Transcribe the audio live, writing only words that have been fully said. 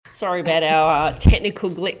Sorry about our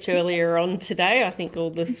technical glitch earlier on today. I think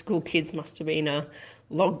all the school kids must have been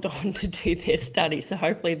logged on to do their study, so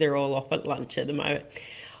hopefully they're all off at lunch at the moment.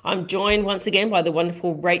 I'm joined once again by the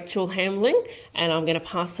wonderful Rachel Hamling, and I'm going to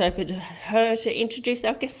pass over to her to introduce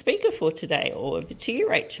our guest speaker for today. Over to you,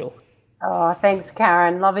 Rachel. Oh, thanks,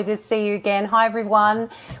 Karen. Lovely to see you again. Hi, everyone.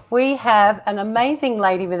 We have an amazing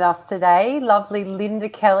lady with us today, lovely Linda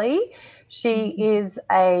Kelly. She is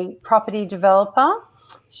a property developer.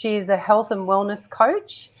 She is a health and wellness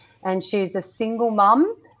coach, and she's a single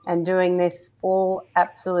mum and doing this all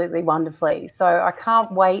absolutely wonderfully. So I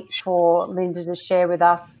can't wait for Linda to share with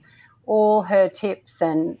us all her tips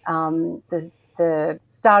and the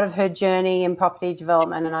start of her journey in property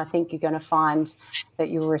development, and I think you're going to find that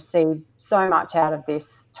you'll receive so much out of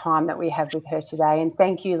this time that we have with her today. And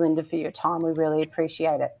thank you, Linda, for your time. We really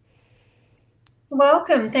appreciate it.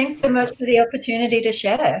 Welcome. Thanks so much for the opportunity to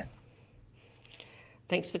share.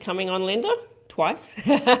 Thanks for coming on, Linda, twice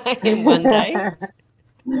in one day.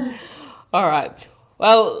 All right.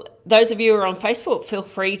 Well, those of you who are on Facebook, feel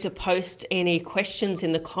free to post any questions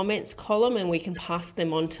in the comments column and we can pass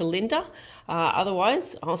them on to Linda.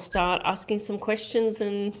 Otherwise, I'll start asking some questions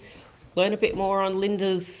and learn a bit more on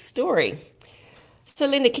Linda's story. So,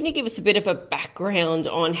 Linda, can you give us a bit of a background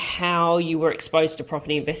on how you were exposed to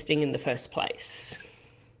property investing in the first place?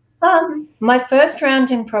 My first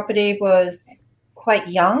round in property was quite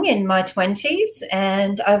young, in my 20s,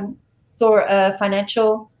 and I saw a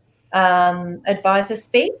financial advisor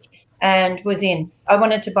speak and was in. I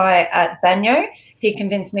wanted to buy at Banyo. He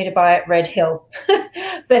convinced me to buy at Red Hill.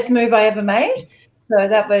 Best move I ever made. So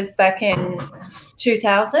that was back in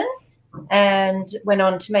 2000, and went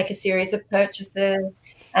on to make a series of purchases.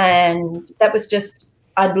 And that was just,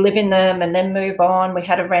 I'd live in them and then move on. We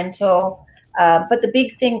had a rental. But the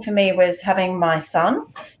big thing for me was having my son.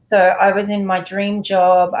 So I was in my dream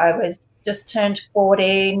job. I was just turned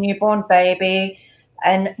 40, newborn baby,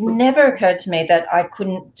 and never occurred to me that I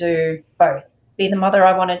couldn't do both, be the mother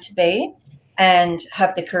I wanted to be and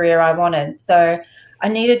have the career I wanted. So I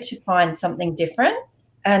needed to find something different.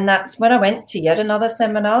 And that's when I went to yet another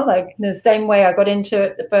seminar. Like the same way I got into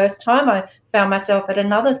it the first time, I found myself at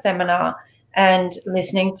another seminar and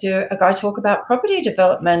listening to a guy talk about property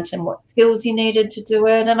development and what skills you needed to do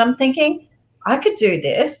it. And I'm thinking, I could do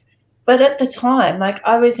this. But at the time, like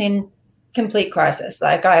I was in complete crisis.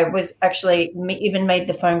 Like I was actually even made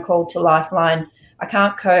the phone call to Lifeline. I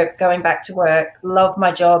can't cope going back to work, love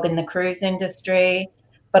my job in the cruise industry,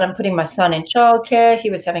 but I'm putting my son in childcare.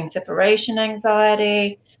 He was having separation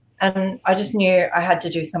anxiety, and I just knew I had to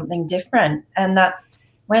do something different. And that's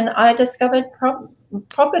when I discovered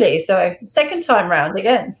property. So second time round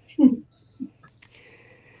again.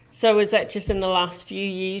 So is that just in the last few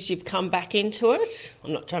years you've come back into it?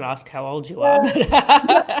 I'm not trying to ask how old you are.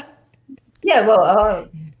 But yeah, well,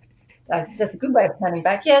 that's a good way of planning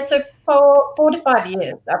back. Yeah, so for 4 to 5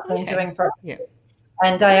 years I've been doing property. Yeah.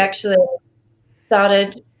 And I actually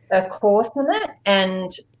started a course in it,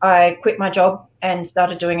 and I quit my job and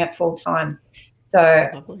started doing it full time.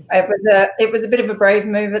 So it was a bit of a brave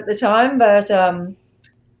move at the time, but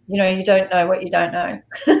you don't know what you don't know.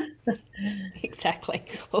 Exactly.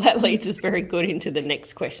 Well, that leads us very good into the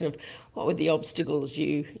next question of what were the obstacles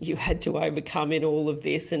you had to overcome in all of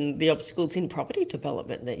this, and the obstacles in property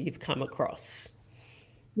development that you've come across.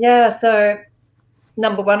 Yeah, so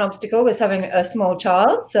number one obstacle was having a small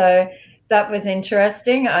child. So that was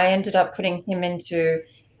interesting. I ended up putting him into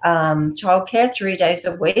childcare 3 days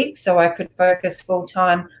a week so I could focus full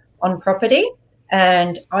time on property.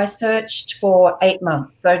 And I searched for 8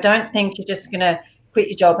 months. So don't think you're just going to quit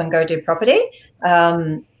your job and go do property.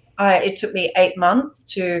 It took me 8 months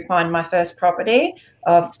to find my first property,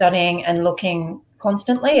 of studying and looking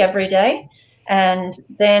constantly every day. And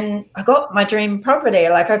then I got my dream property.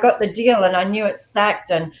 Like I got the deal and I knew it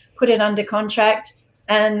stacked and put it under contract.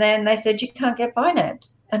 And then they said, you can't get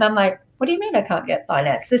finance. And I'm like, what do you mean I can't get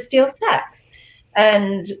finance? This deal's taxed.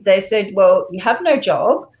 And they said, well, you have no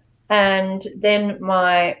job. And then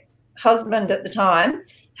my husband at the time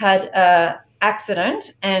had a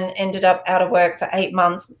accident and ended up out of work for 8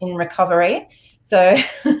 months in recovery. So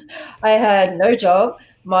I had no job.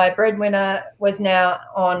 My breadwinner was now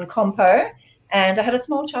on compo, and I had a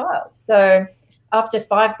small child. So after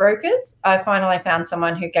 5 brokers, I finally found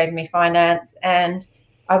someone who gave me finance, and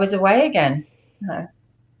I was away again. So.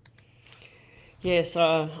 Yes,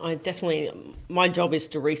 I definitely, my job is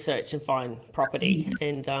to research and find property,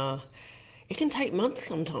 and it can take months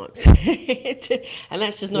sometimes. And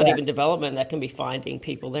that's just not Yeah. even development. That can be finding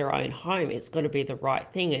people their own home. It's got to be the right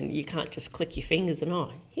thing, and you can't just click your fingers and,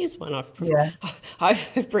 oh, here's one Yeah.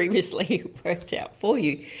 I've previously worked out for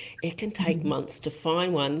you. It can take months to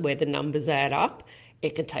find one where the numbers add up.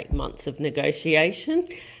 It can take months of negotiation.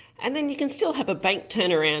 And then you can still have a bank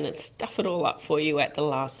turn around and stuff it all up for you at the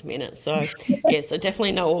last minute. So, yes, I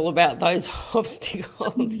definitely know all about those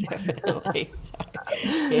obstacles, definitely. So,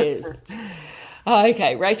 yes.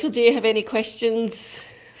 Okay, Rachel, do you have any questions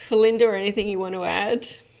for Linda or anything you want to add?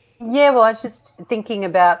 Yeah, well, I was just thinking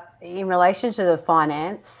about in relation to the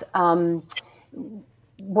finance.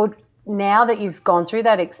 Would now that you've gone through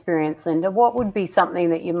that experience, Linda, what would be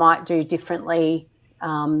something that you might do differently?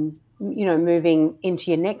 Moving into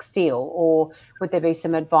your next deal, or would there be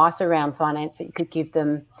some advice around finance that you could give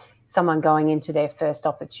them, someone going into their first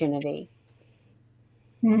opportunity?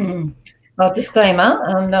 Well, disclaimer,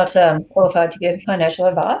 I'm not qualified to give financial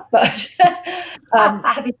advice, but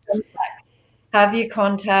have your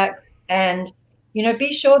contacts and,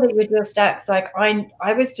 be sure that your deal stacks. Like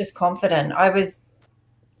I was just confident. I was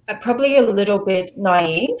probably a little bit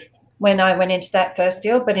naive when I went into that first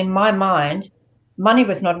deal, but in my mind, money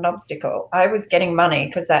was not an obstacle. I was getting money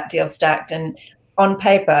because that deal stacked, and on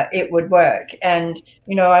paper it would work. And,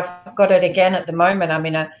 I've got it again at the moment. I'm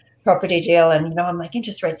in a property deal and, I'm like,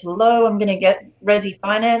 interest rates are low. I'm going to get resi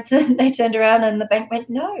finance. And they turned around and the bank went,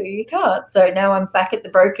 no, you can't. So now I'm back at the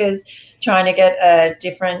brokers trying to get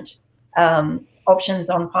different options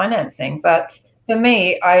on financing. But for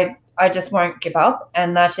me, I just won't give up.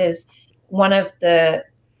 And that is one of the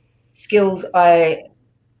skills I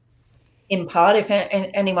impart. If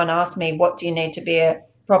anyone asks me, what do you need to be a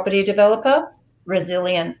property developer?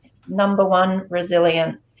 Resilience. Number one,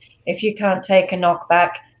 resilience. If you can't take a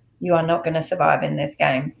knockback, you are not going to survive in this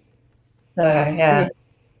game. So, yeah.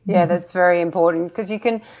 Yeah, that's very important, because you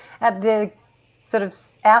can, at the sort of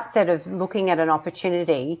outset of looking at an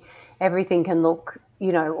opportunity, everything can look,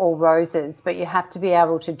 all roses, but you have to be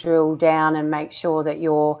able to drill down and make sure that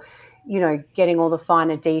you're, getting all the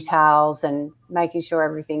finer details and making sure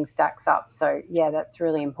everything stacks up. So, yeah, that's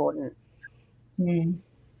really important. And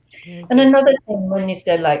another thing, when you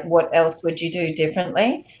said, like, what else would you do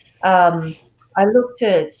differently? I looked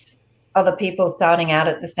at other people starting out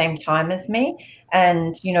at the same time as me.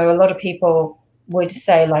 And, a lot of people would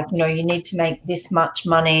say, like, you need to make this much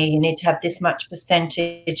money, you need to have this much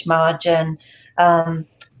percentage margin.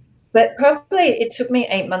 But probably it took me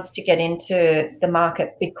 8 months to get into the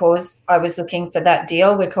market because I was looking for that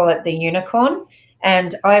deal. We call it the unicorn.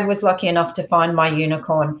 And I was lucky enough to find my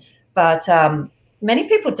unicorn. But many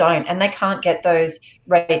people don't, and they can't get those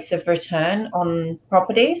rates of return on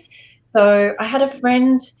properties. So I had a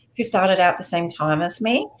friend who started out the same time as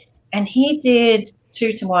me, and he did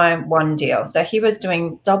 2-to-1 deal. So he was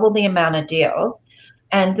doing double the amount of deals.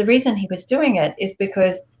 And the reason he was doing it is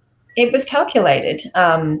because it was calculated.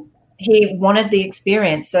 He wanted the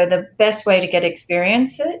experience. So the best way to get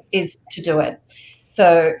experience is to do it.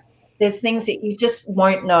 So there's things that you just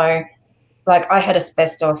won't know. Like, I had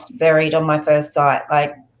asbestos buried on my first site.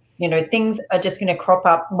 Like, things are just going to crop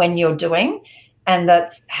up when you're doing, and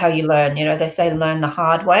that's how you learn. They say learn the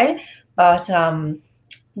hard way. But,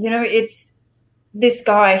 it's this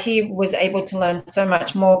guy, he was able to learn so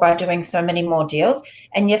much more by doing so many more deals.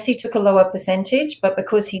 And yes, he took a lower percentage, but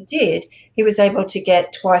because he did, he was able to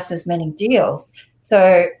get twice as many deals.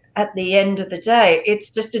 So at the end of the day, it's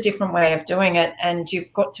just a different way of doing it. And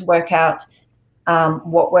you've got to work out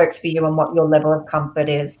what works for you and what your level of comfort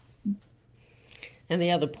is. And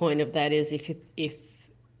the other point of that is if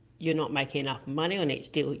you're not making enough money on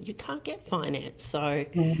each deal, you can't get finance. So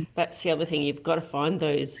that's the other thing. You've got to find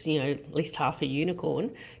those, at least half a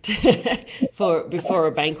unicorn before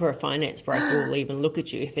a bank or a finance broker will even look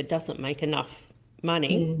at you. If it doesn't make enough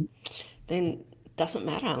money, then it doesn't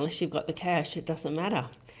matter. Unless you've got the cash, it doesn't matter.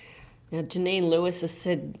 Now, Janine Lewis has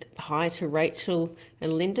said hi to Rachel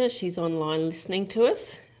and Linda. She's online listening to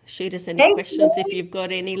us. Shoot us any questions if you've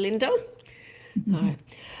got any, Linda. No.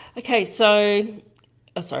 Okay, so...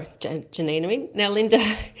 Oh, sorry, Janine, I mean. Now,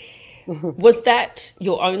 Linda, was that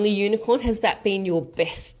your only unicorn? Has that been your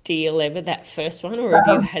best deal ever, that first one? Or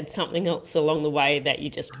have you had something else along the way that you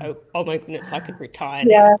just go, oh my goodness, I could retire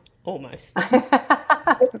now, almost?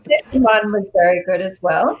 The second one was very good as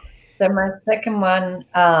well. So my second one,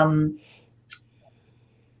 and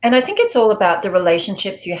I think it's all about the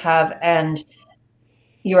relationships you have and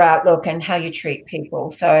your outlook and how you treat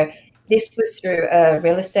people. So this was through a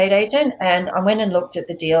real estate agent, and I went and looked at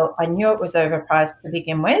the deal. I knew it was overpriced to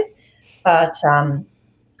begin with, but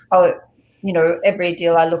every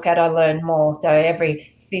deal I look at, I learn more. So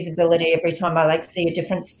every feasibility every time I see a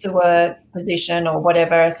different sewer position or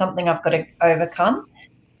whatever, something I've got to overcome.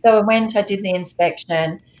 So I did the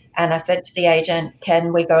inspection, and I said to the agent,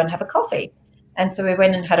 can we go and have a coffee? And so we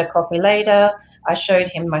went and had a coffee later. I showed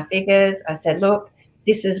him my figures. I said, look,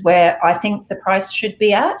 this is where I think the price should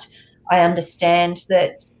be at. I understand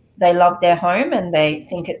that they love their home and they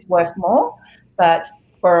think it's worth more, but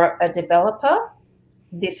for a developer,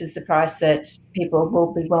 this is the price that people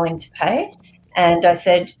will be willing to pay. And I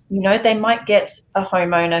said, they might get a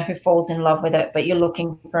homeowner who falls in love with it, but you're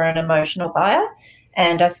looking for an emotional buyer.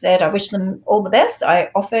 And I said, I wish them all the best.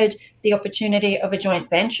 I offered the opportunity of a joint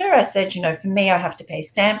venture. I said, for me, I have to pay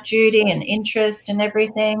stamp duty and interest and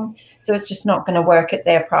everything. So it's just not going to work at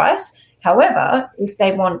their price. However, if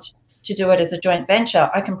they want to do it as a joint venture,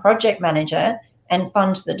 I can project manage it and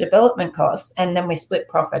fund the development costs, and then we split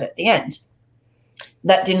profit at the end.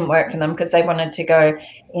 That didn't work for them because they wanted to go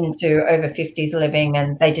into over 50s living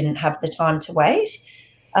and they didn't have the time to wait.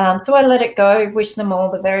 So I let it go, wish them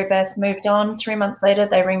all the very best, moved on. 3 months later,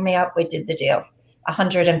 they ring me up. We did the deal,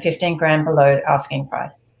 115 grand below asking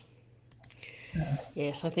price.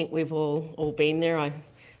 Yes, I think we've all been there. I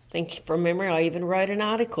think from memory, I even wrote an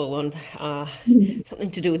article on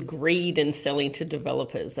something to do with greed and selling to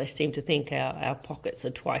developers. They seem to think our pockets are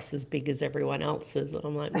twice as big as everyone else's. And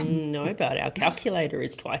I'm like, no, but our calculator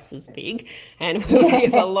is twice as big and we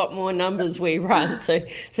have a lot more numbers we run. So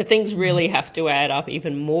things really have to add up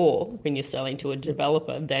even more when you're selling to a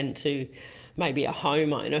developer than to maybe a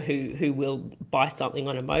homeowner who will buy something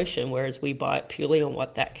on emotion, whereas we buy it purely on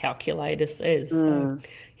what that calculator says. So,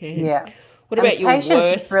 Yeah. What about your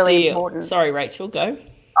worst really deal? Important. Sorry, Rachel, go.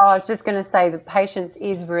 I was just going to say the patience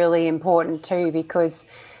is really important too, because,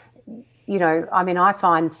 I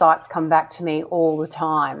find sites come back to me all the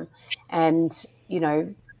time. And,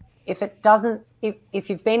 if it doesn't, if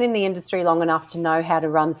you've been in the industry long enough to know how to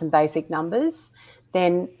run some basic numbers,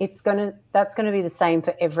 then that's going to be the same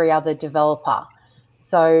for every other developer.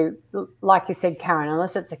 So like you said, Karen,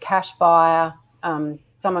 unless it's a cash buyer,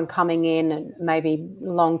 someone coming in and maybe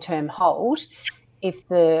long-term hold, if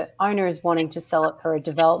the owner is wanting to sell it for a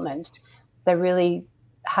development, they really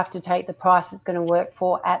have to take the price it's going to work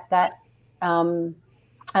for at that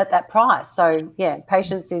price. So yeah,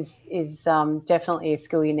 patience is definitely a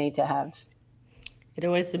skill you need to have. It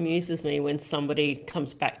always amuses me when somebody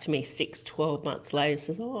comes back to me 6-12 months later and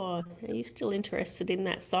says, oh, are you still interested in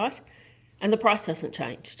that site? And the price hasn't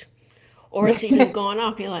changed. Or it's even gone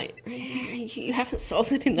up. You're like, you haven't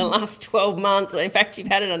sold it in the last 12 months. In fact, you've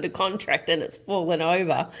had it under contract and it's fallen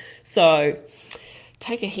over. So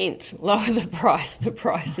take a hint, lower the price. The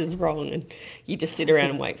price is wrong. And you just sit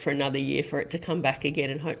around and wait for another year for it to come back again.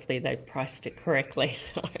 And hopefully they've priced it correctly.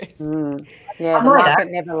 So yeah, the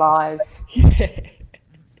market never lies.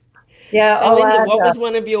 Yeah. Linda, what was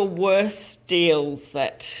one of your worst deals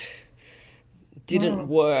that didn't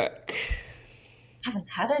work? I haven't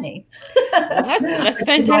had any. Well, that's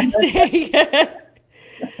fantastic.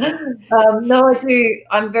 No, I do.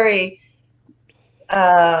 I'm very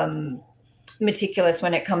meticulous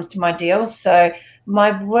when it comes to my deals. So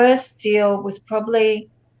my worst deal was probably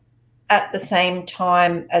at the same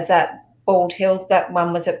time as that Bald Hills. That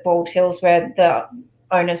one was at Bald Hills where the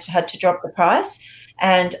owners had to drop the price.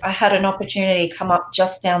 And I had an opportunity come up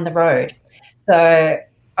just down the road. So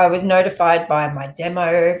I was notified by my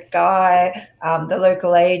demo guy, the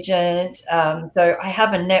local agent. So I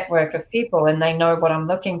have a network of people and they know what I'm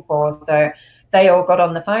looking for. So they all got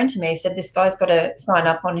on the phone to me, said, this guy's got to sign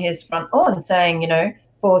up on his front lawn saying,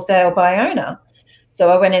 for sale by owner. So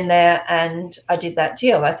I went in there and I did that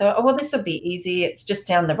deal. I thought, oh, well, this will be easy. It's just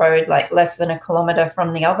down the road, like less than a kilometre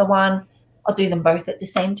from the other one. I'll do them both at the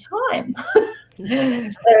same time. So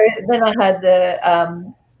then I had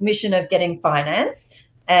the mission of getting financed.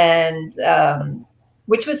 And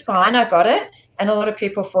which was fine. I got it. And a lot of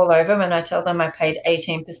people fall over when I tell them I paid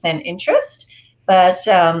 18% interest, but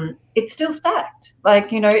it's still stacked.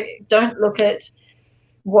 Don't look at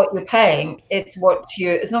what you're paying. It's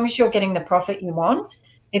as long as you're getting the profit you want,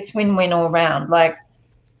 it's win-win all around. Like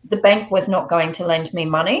the bank was not going to lend me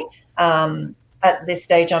money. At this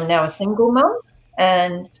stage, I'm now a single mum.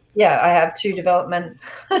 And yeah, I have 2 developments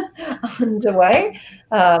underway.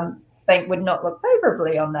 Bank would not look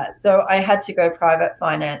favorably on that. So I had to go private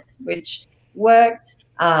finance, which worked.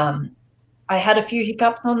 I had a few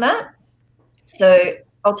hiccups on that. So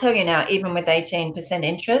I'll tell you now, even with 18%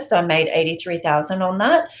 interest, I made 83,000 on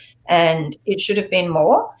that. And it should have been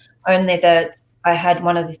more, only that I had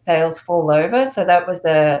one of the sales fall over. So that was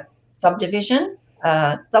a subdivision,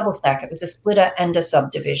 double stack. It was a splitter and a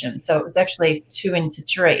subdivision. So it was actually 2 into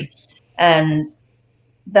 3. And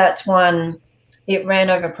that one it ran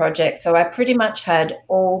over projects. So I pretty much had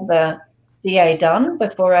all the DA done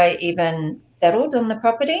before I even settled on the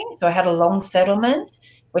property. So I had a long settlement,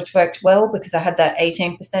 which worked well because I had that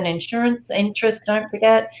 18% insurance interest, don't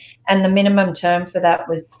forget, and the minimum term for that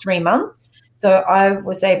was 3 months. So I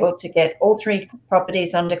was able to get all 3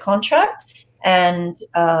 properties under contract and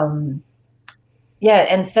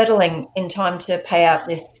and settling in time to pay out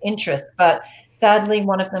this interest. But sadly,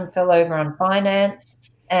 one of them fell over on finance,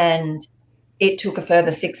 and it took a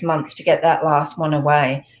further 6 months to get that last one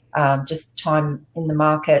away, just time in the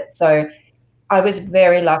market. So I was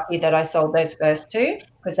very lucky that I sold those first 2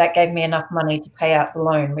 because that gave me enough money to pay out the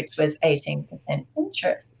loan, which was 18%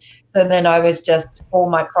 interest. So then I was just, all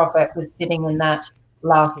my profit was sitting in that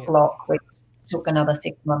last block, which took another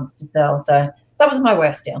 6 months to sell. So that was my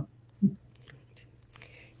worst deal.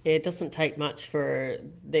 Yeah, it doesn't take much for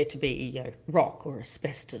there to be, rock or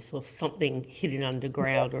asbestos or something hidden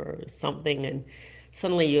underground or something, and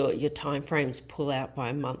suddenly your time frames pull out by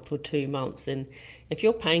a month or 2 months. And if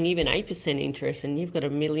you're paying even 8% interest and you've got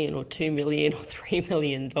 $1 million or $2 million or $3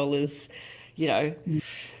 million,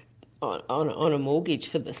 on a mortgage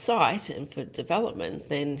for the site and for development,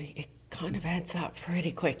 then it kind of adds up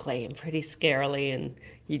pretty quickly and pretty scarily, and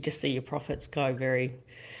you just see your profits go very,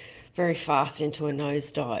 very fast into a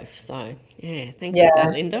nosedive. So thanks for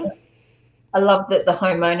that, Linda. I love that the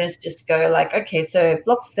homeowners just go like, okay, so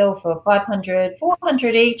blocks sell for 500,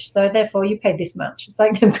 400 each, so therefore you pay this much. It's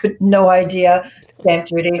like they've got no idea, stamp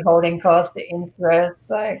duty, holding cost, interest,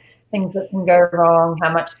 so things that can go wrong,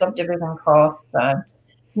 how much subdivision costs. So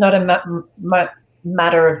it's not a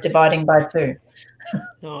matter of dividing by 2.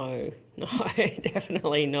 No,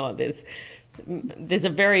 definitely not. There's a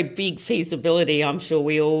very big feasibility, I'm sure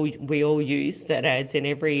we all use, that adds in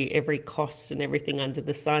every cost and everything under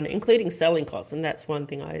the sun, including selling costs. And that's one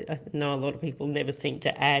thing I know a lot of people never seem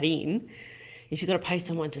to add in, is you've got to pay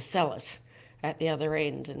someone to sell it at the other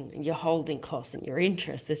end, and your holding costs and your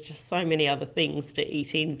interest. There's just so many other things to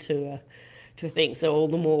eat into a thing. So all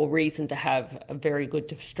the more reason to have a very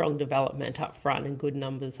good, strong development up front and good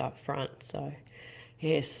numbers up front. So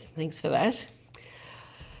yes, thanks for that.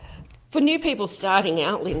 For new people starting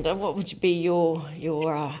out, Linda, what would be your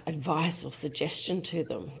advice or suggestion to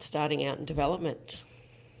them starting out in development?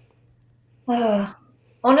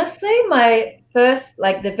 Honestly,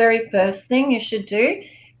 the very first thing you should do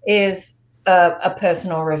is a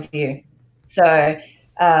personal review. So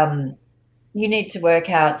you need to work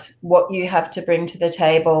out what you have to bring to the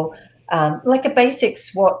table, like a basic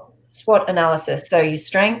SWOT analysis. So your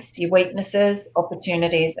strengths, your weaknesses,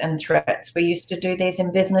 opportunities, and threats. We used to do these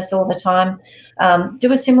in business all the time.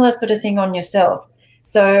 Do a similar sort of thing on yourself.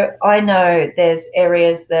 So I know there's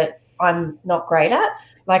areas that I'm not great at.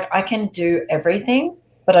 Like I can do everything,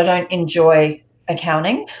 but I don't enjoy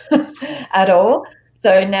accounting at all.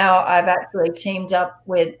 So now I've actually teamed up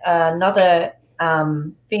with another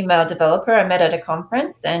female developer I met at a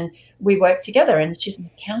conference, and we work together, and she's an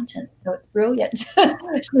accountant, so it's brilliant.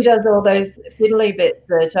 She does all those fiddly bits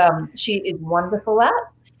that she is wonderful at,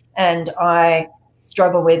 and I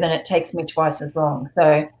struggle with, and it takes me twice as long.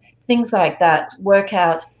 So things like that, work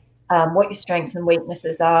out what your strengths and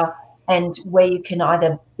weaknesses are, and where you can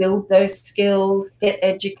either build those skills, get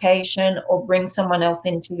education, or bring someone else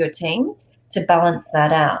into your team to balance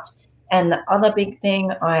that out. And the other big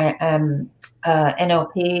thing, I am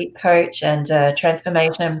NLP coach and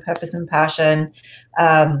transformation, purpose and passion.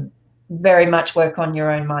 Very much work on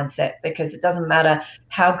your own mindset, because it doesn't matter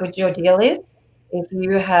how good your deal is. If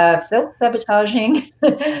you have self-sabotaging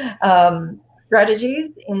strategies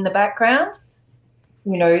in the background,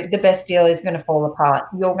 the best deal is going to fall apart.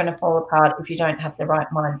 You're going to fall apart if you don't have the right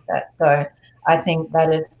mindset. So I think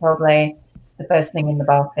that is probably the first thing in the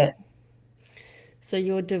basket. So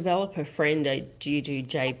your developer friend, do you do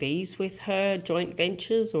JVs with her, joint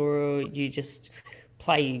ventures, or you just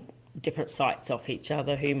play different sites off each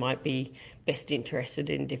other who might be best interested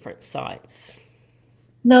in different sites?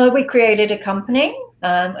 No, we created a company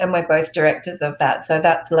and we're both directors of that. So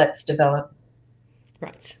that's Let's Develop.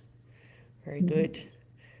 Right. Very good.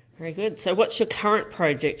 Very good. So what's your current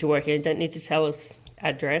project you're working on? You don't need to tell us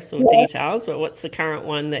address or details, but what's the current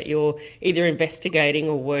one that you're either investigating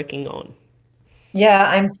or working on? Yeah,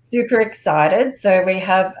 I'm super excited. So we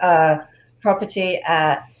have a property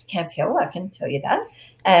at Camp Hill, I can tell you that.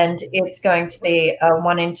 And it's going to be a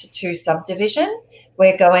 1:2 subdivision.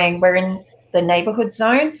 We're in the neighborhood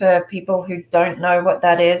zone. For people who don't know what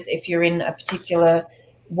that is, if you're in a particular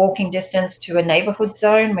walking distance to a neighborhood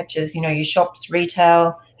zone, which is, your shops,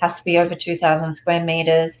 retail, has to be over 2,000 square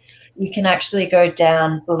meters. You can actually go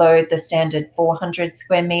down below the standard 400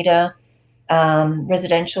 square meter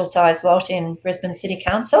residential size lot in Brisbane City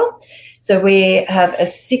Council. So we have a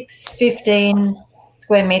 615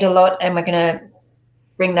 square metre lot, and we're going to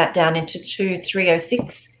bring that down into 2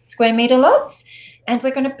 306 square metre lots, and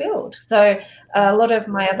we're going to build. So a lot of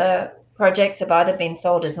my other projects have either been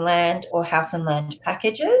sold as land or house and land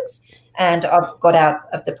packages, and I've got out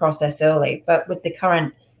of the process early. But with the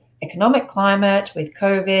current economic climate, with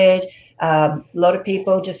COVID, a lot of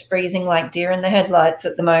people just freezing like deer in the headlights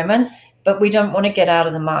at the moment, but we don't want to get out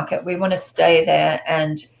of the market. We want to stay there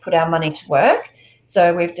and put our money to work.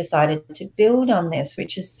 So we've decided to build on this,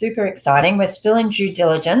 which is super exciting. We're still in due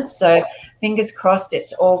diligence, so fingers crossed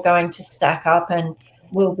it's all going to stack up and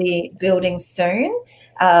we'll be building soon.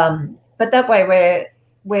 But that way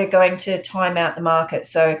we're going to time out the market.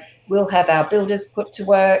 So we'll have our builders put to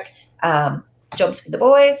work, jobs for the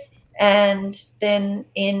boys, and then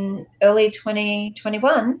in early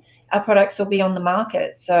 2021, our products will be on the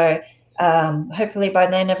market. So hopefully by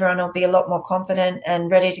then everyone will be a lot more confident and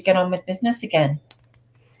ready to get on with business again.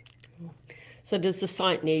 So does the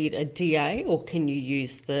site need a DA, or can you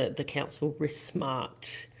use the council Risk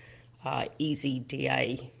Smart easy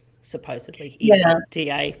DA, supposedly easy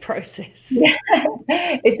DA process? Yeah.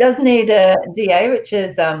 It does need a DA, which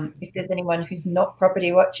is, if there's anyone who's not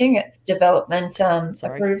property watching, it's development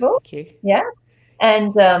approval. Thank you. Yeah.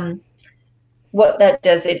 And what that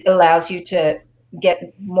does, it allows you to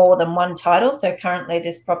get more than one title. So currently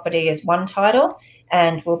this property is one title,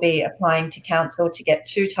 and we'll be applying to council to get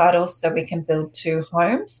 2 titles so we can build 2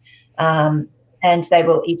 homes. And they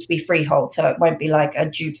will each be freehold, so it won't be like a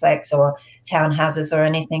duplex or townhouses or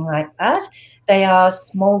anything like that. They are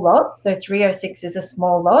small lots, so 306 is a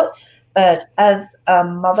small lot. But as a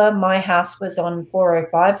mother, my house was on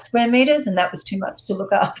 405 square metres, and that was too much to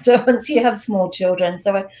look after once you have small children.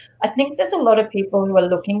 So I think there's a lot of people who are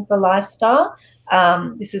looking for lifestyle.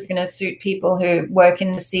 This is going to suit people who work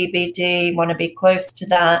in the CBD, want to be close to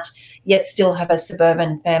that, yet still have a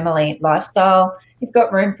suburban family lifestyle. You've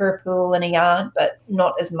got room for a pool and a yard, but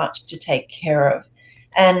not as much to take care of.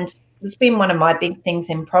 And it's been one of my big things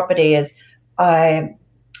in property is I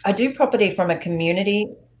do property from a community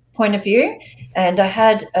point of view. And I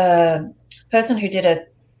had a person who did a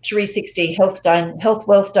 360 health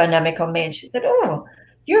wealth dynamic on me, and she said, "Oh,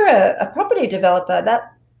 you're a property developer.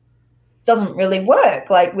 That doesn't really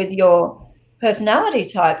work like with your personality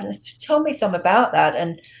type." And I said, "Tell me some about that."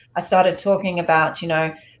 And I started talking about,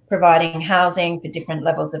 providing housing for different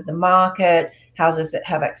levels of the market, houses that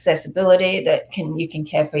have accessibility, that you can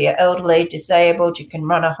care for your elderly, disabled, you can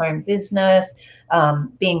run a home business,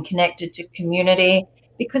 being connected to community,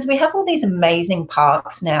 because we have all these amazing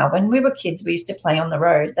parks now. When we were kids, we used to play on the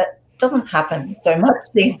road. That doesn't happen so much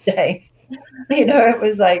these days. It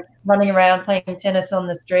was like running around playing tennis on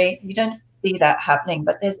the street. You don't see that happening,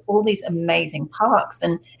 but there's all these amazing parks,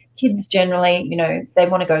 and kids generally, they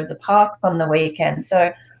want to go to the park on the weekend.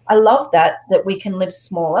 So I love that we can live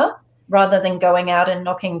smaller rather than going out and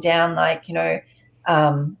knocking down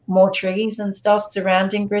more trees and stuff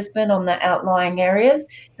surrounding Brisbane on the outlying areas,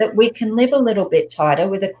 that we can live a little bit tighter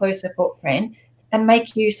with a closer footprint and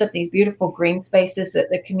make use of these beautiful green spaces that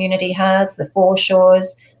the community has, the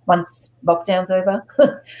foreshores, once lockdown's over.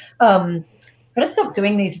 Got to stop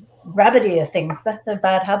doing these rabbit ear things. That's a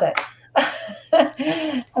bad habit.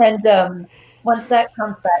 And once that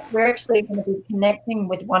comes back, we're actually going to be connecting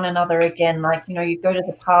with one another again. Like, you go to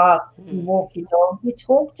the park, you walk your dog, you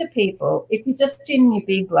talk to people. If you're just in your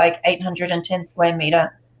big, 810 square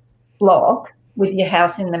metre block with your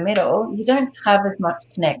house in the middle, you don't have as much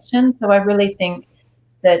connection. So I really think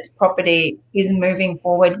that property is moving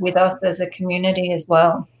forward with us as a community as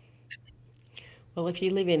well. Well, if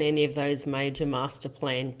you live in any of those major master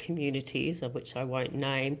plan communities, of which I won't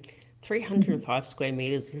name, 305 square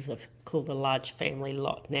metres is called a large family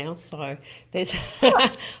lot now. So there's,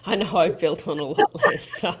 I know I've built on a lot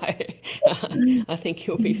less, so I think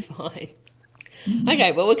you'll be fine.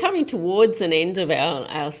 Okay, well, we're coming towards an end of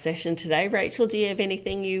our session today. Rachel, do you have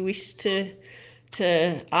anything you wish to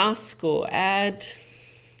ask or add?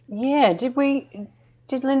 Yeah, did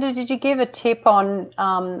Linda, did you give a tip on,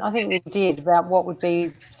 I think we did, about what would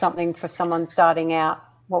be something for someone starting out?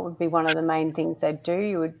 What would be one of the main things they'd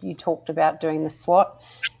do? You talked about doing the SWOT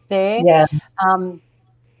there. Yeah.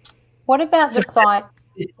 What about the site?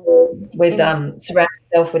 With surround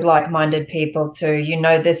yourself with like-minded people too.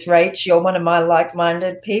 This, Rach, you're one of my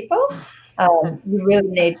like-minded people. You really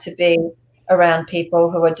need to be around people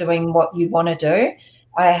who are doing what you want to do.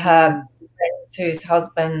 I have friends whose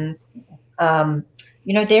husbands,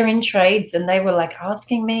 they're in trades, and they were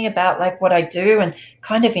asking me about what I do and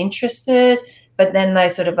kind of interested, but then they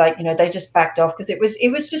sort of like, they just backed off because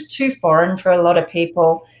it was just too foreign for a lot of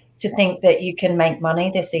people to think that you can make money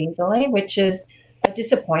this easily, which is a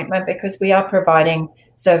disappointment because we are providing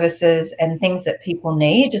services and things that people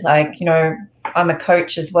need. Like, I'm a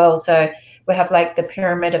coach as well. So we have like the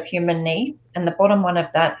pyramid of human needs, and the bottom one of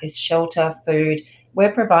that is shelter, food.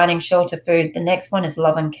 We're providing shelter, food. The next one is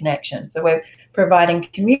love and connection. So we're providing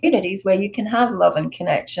communities where you can have love and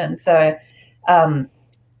connection. So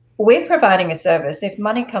we're providing a service. If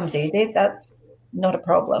money comes easy, that's not a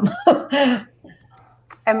problem.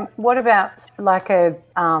 And what about like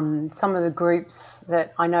some of the groups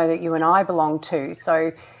that I know that you and I belong to?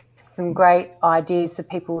 So some great ideas for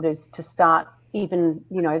people to start even,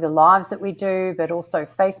 the lives that we do, but also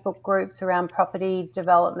Facebook groups around property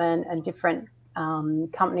development and different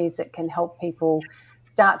companies that can help people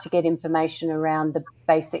start to get information around the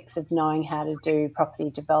basics of knowing how to do property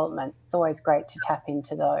development. It's always great to tap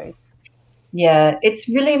into those. Yeah, it's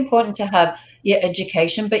really important to have your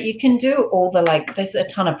education, but you can do all there's a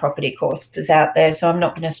ton of property courses out there, so I'm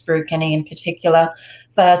not going to spruik any in particular.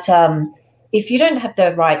 But if you don't have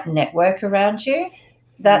the right network around you,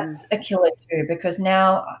 that's a killer too, because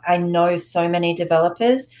now I know so many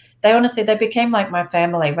developers. They became like my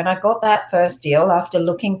family. When I got that first deal after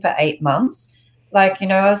looking for 8 months, I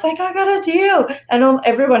was like, I got a deal. And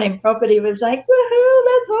everyone in property was like, woohoo,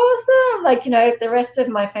 that's awesome. If the rest of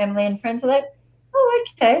my family and friends are like, oh,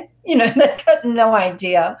 okay. They've got no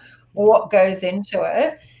idea what goes into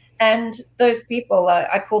it. And those people,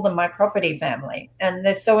 I call them my property family. And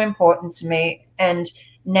they're so important to me. And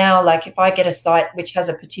now, if I get a site which has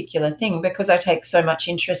a particular thing, because I take so much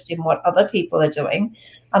interest in what other people are doing,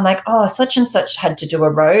 I'm like, oh, such and such had to do a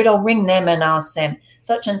road. I'll ring them and ask them.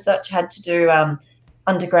 Such and such had to do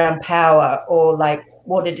underground power or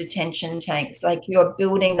water detention tanks. You're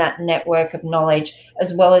building that network of knowledge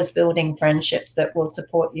as well as building friendships that will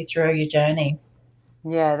support you through your journey.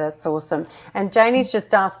 Yeah, that's awesome. And Janie's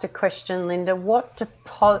just asked a question, Linda. What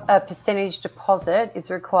percentage deposit is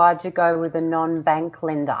required to go with a non-bank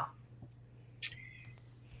lender?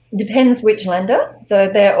 Depends which lender. So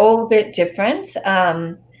they're all a bit different.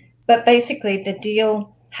 But basically, the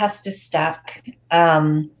deal has to stack.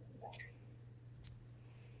 There's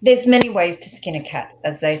many ways to skin a cat,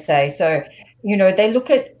 as they say. So, they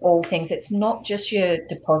look at all things. It's not just your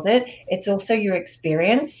deposit, it's also your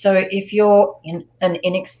experience. So if you're an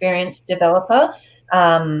inexperienced developer,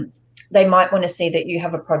 they might want to see that you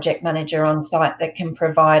have a project manager on site that can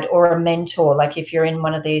provide, or a mentor, if you're in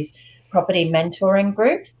one of these property mentoring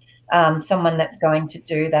groups, someone that's going to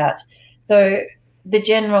do that. So the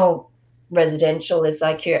general residential is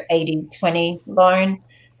your 80-20 loan.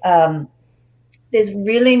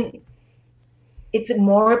 It's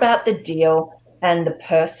more about the deal and the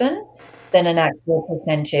person than an actual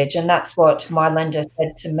percentage. And that's what my lender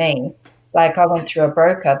said to me. I went through a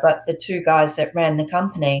broker, but the two guys that ran the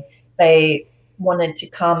company, they wanted to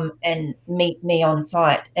come and meet me on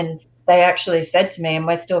site. And they actually said to me, and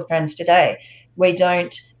we're still friends today, we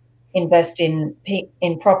don't invest in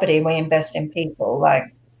property, we invest in people.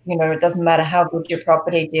 It doesn't matter how good your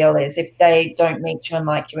property deal is. If they don't meet you and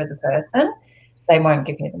like you as a person, they won't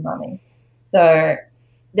give you the money. So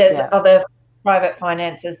there's other private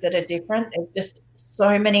finances that are different. There's just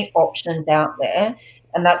so many options out there.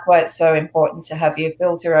 And that's why it's so important to have your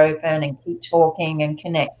filter open and keep talking and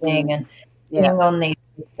connecting and being on these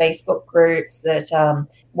Facebook groups, that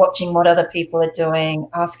watching what other people are doing,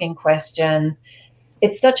 asking questions.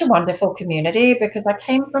 It's such a wonderful community because I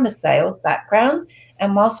came from a sales background.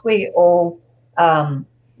 And whilst we all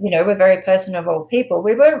we're very personable people,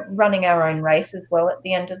 we were running our own race as well at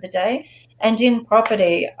the end of the day. And in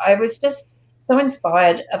property, I was just so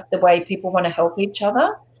inspired of the way people want to help each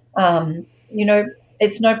other.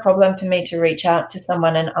 It's no problem for me to reach out to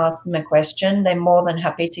someone and ask them a question. They're more than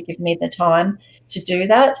happy to give me the time to do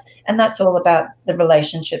that. And that's all about the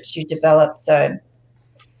relationships you develop. So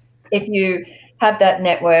if you have that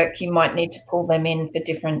network, you might need to pull them in for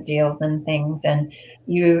different deals and things. And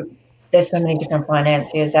there's so many different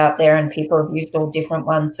financiers out there and people have used all different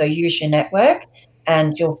ones. So use your network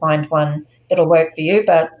and you'll find one that'll work for you.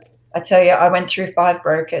 But I tell you, I went through 5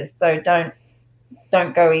 brokers, so don't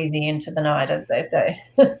go easy into the night, as they say.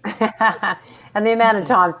 And the amount of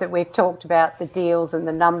times that we've talked about the deals and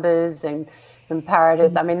the numbers and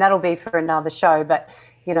comparatives, I mean, that'll be for another show, but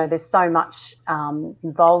there's so much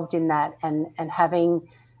involved in that, and having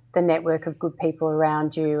the network of good people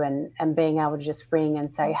around you and being able to just ring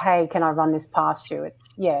and say, hey, can I run this past you?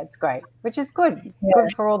 It's great, which is good. Yeah.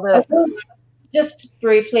 Good for all the... Just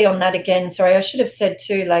briefly on that again, sorry, I should have said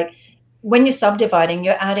too, when you're subdividing,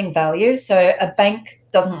 you're adding value. So a bank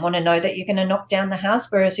doesn't want to know that you're going to knock down the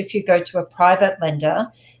house. Whereas if you go to a private lender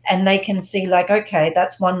and they can see like, okay,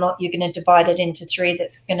 that's one lot, you're going to divide it into 3,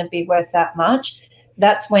 that's going to be worth that much.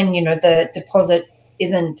 That's when, the deposit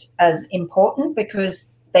isn't as important, because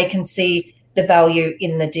they can see the value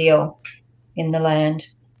in the deal, in the land.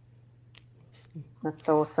 That's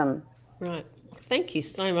awesome. Right. Thank you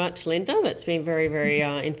so much, Linda. That's been very, very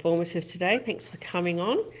informative today. Thanks for coming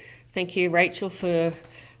on. Thank you, Rachel, for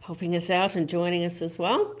helping us out and joining us as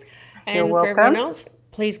well. And You're welcome. for everyone else,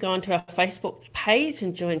 please go onto our Facebook page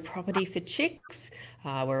and join Property for Chicks.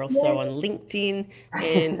 We're also on LinkedIn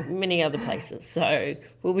and many other places. So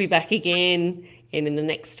we'll be back again in the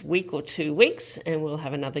next week or 2 weeks, and we'll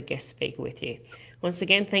have another guest speaker with you. Once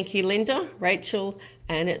again, thank you, Linda, Rachel,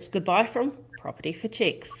 and it's goodbye from Property for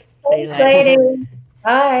Chicks. See you later.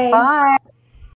 Bye. Bye.